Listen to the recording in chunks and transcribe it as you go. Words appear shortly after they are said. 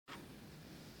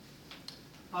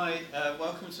Hi,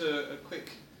 welcome to a quick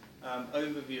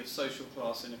overview of social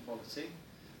class inequality.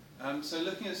 So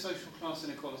looking at social class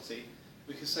inequality,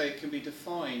 we can say it can be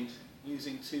defined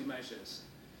using two measures.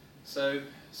 So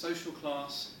social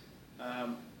class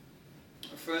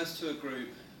refers to a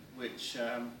group which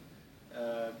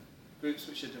groups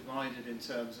which are divided in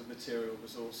terms of material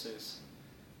resources,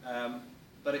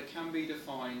 but it can be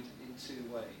defined in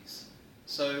two ways.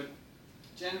 So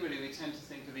generally we tend to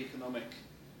think of economic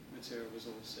material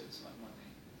resources like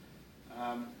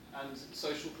money, and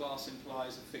social class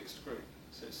implies a fixed group,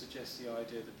 so it suggests the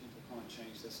idea that people can't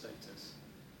change their status.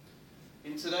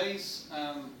 In today's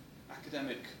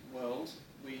academic world,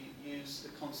 we use the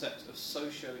concept of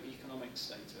socio-economic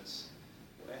status,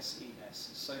 or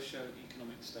SES,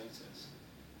 socio-economic status,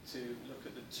 to look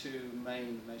at the two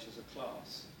main measures of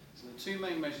class. So the two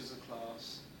main measures of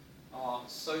class are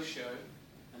socio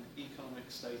and economic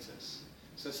status.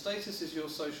 So status is your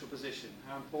social position,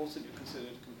 how important you're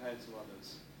considered compared to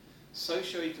others.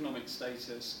 Socio-economic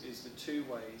status is the two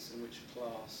ways in which a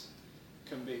class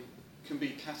can be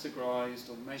categorized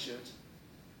or measured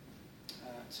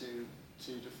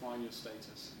to define your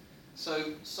status.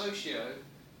 So socio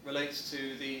relates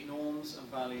to the norms and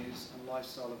values and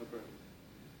lifestyle of a group.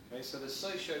 Okay, so the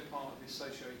socio part of the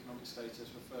socio-economic status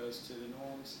refers to the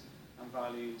norms and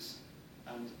values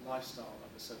and lifestyle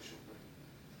of a social group.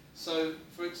 So,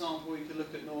 for example, we could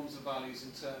look at norms and values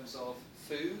in terms of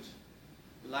food,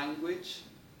 language,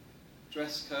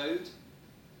 dress code.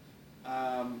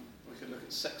 We could look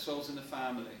at sex roles in the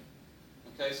family.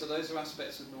 Okay, so those are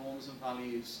aspects of norms and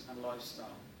values and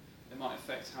lifestyle. They might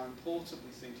affect how important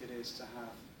we think it is to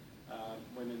have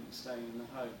women staying in the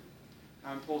home,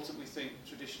 how important we think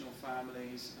traditional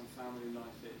families and family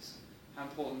life is, how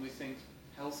important we think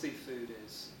healthy food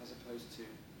is as opposed to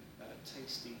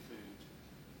tasty food.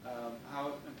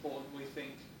 How important we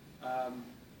think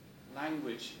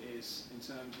language is in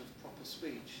terms of proper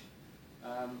speech,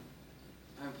 how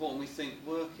important we think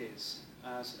work is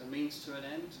as a means to an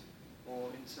end, or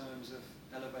in terms of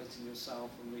elevating yourself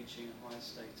and reaching a higher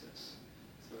status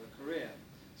through a career.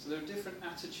 So there are different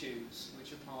attitudes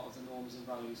which are part of the norms and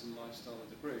values and lifestyle of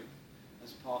the group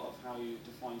as part of how you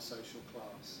define social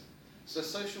class. So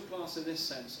social class in this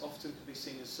sense often can be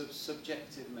seen as a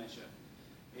subjective measure.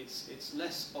 It's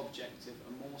less objective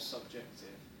and more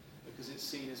subjective because it's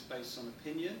seen as based on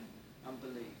opinion and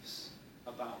beliefs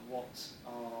about what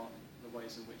are the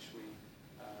ways in which we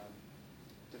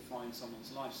define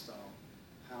someone's lifestyle,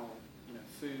 how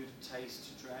food,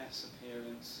 taste, dress,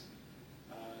 appearance,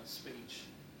 speech,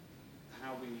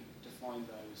 how we define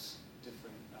those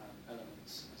different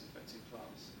elements as affecting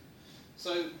class.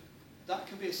 So that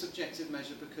can be a subjective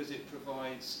measure because it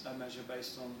provides a measure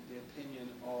based on the opinion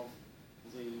of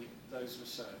those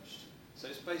researched. So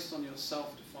it's based on your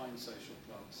self-defined social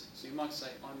class. So you might say,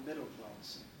 I'm middle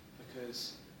class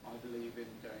because I believe in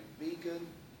going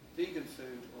vegan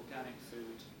food, organic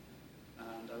food,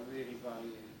 and I really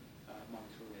value my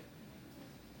career.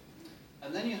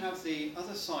 And then you have the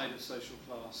other side of social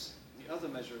class, the other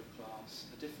measure of class,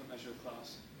 a different measure of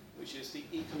class, which is the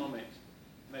economic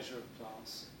measure of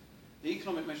class. The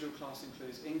economic measure of class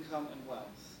includes income and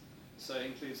wealth. So it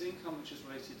includes income, which is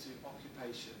related to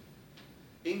occupation.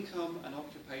 Income and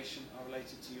occupation are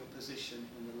related to your position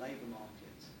in the labour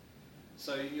market.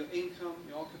 So your income,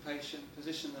 your occupation,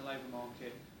 position in the labour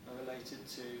market are related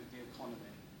to the economy.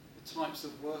 The types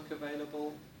of work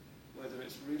available, whether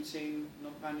it's routine,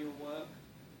 non-manual work,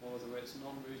 or whether it's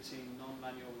non-routine,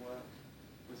 non-manual work,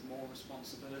 with more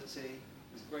responsibility,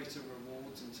 with greater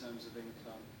rewards in terms of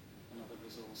income and other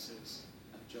resources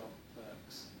and job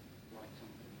perks like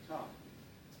company car.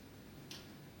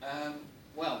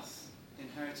 Wealth,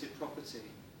 inherited property,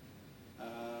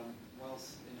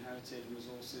 wealth inherited,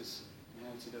 resources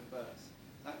inherited at birth.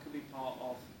 That could be part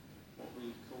of what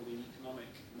we call the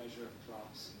economic measure of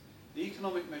class. The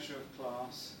economic measure of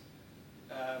class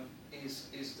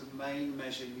is the main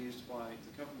measure used by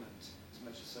the government to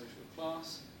measure social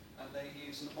class, and they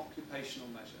use an occupational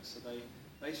measure. So they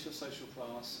base your social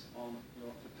class on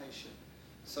your occupation.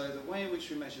 So the way in which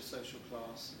we measure social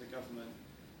class, the government,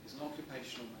 is an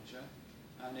occupational measure,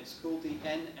 and it's called the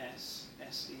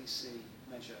NSSEC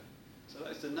measure. So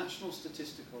that is the National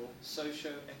Statistical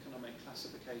Socio-Economic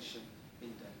Classification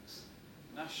Index.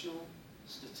 National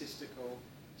Statistical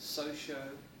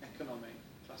Socio-Economic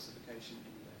Classification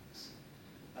Index.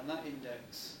 And that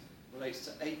index relates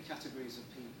to 8 categories of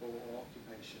people or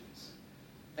occupations.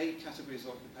 8 categories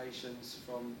of occupations,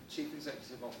 from chief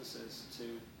executive officers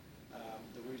to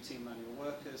the routine manual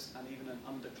workers, and even an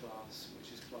underclass,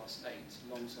 which is class 8,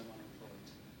 long-term unemployed.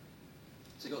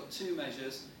 So you've got 2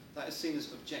 measures, that is seen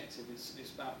as objective. It's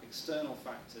about external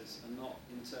factors and not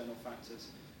internal factors.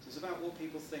 So it's about what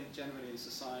people think generally in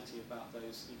society about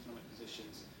those economic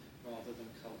positions rather than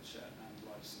culture and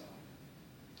lifestyle.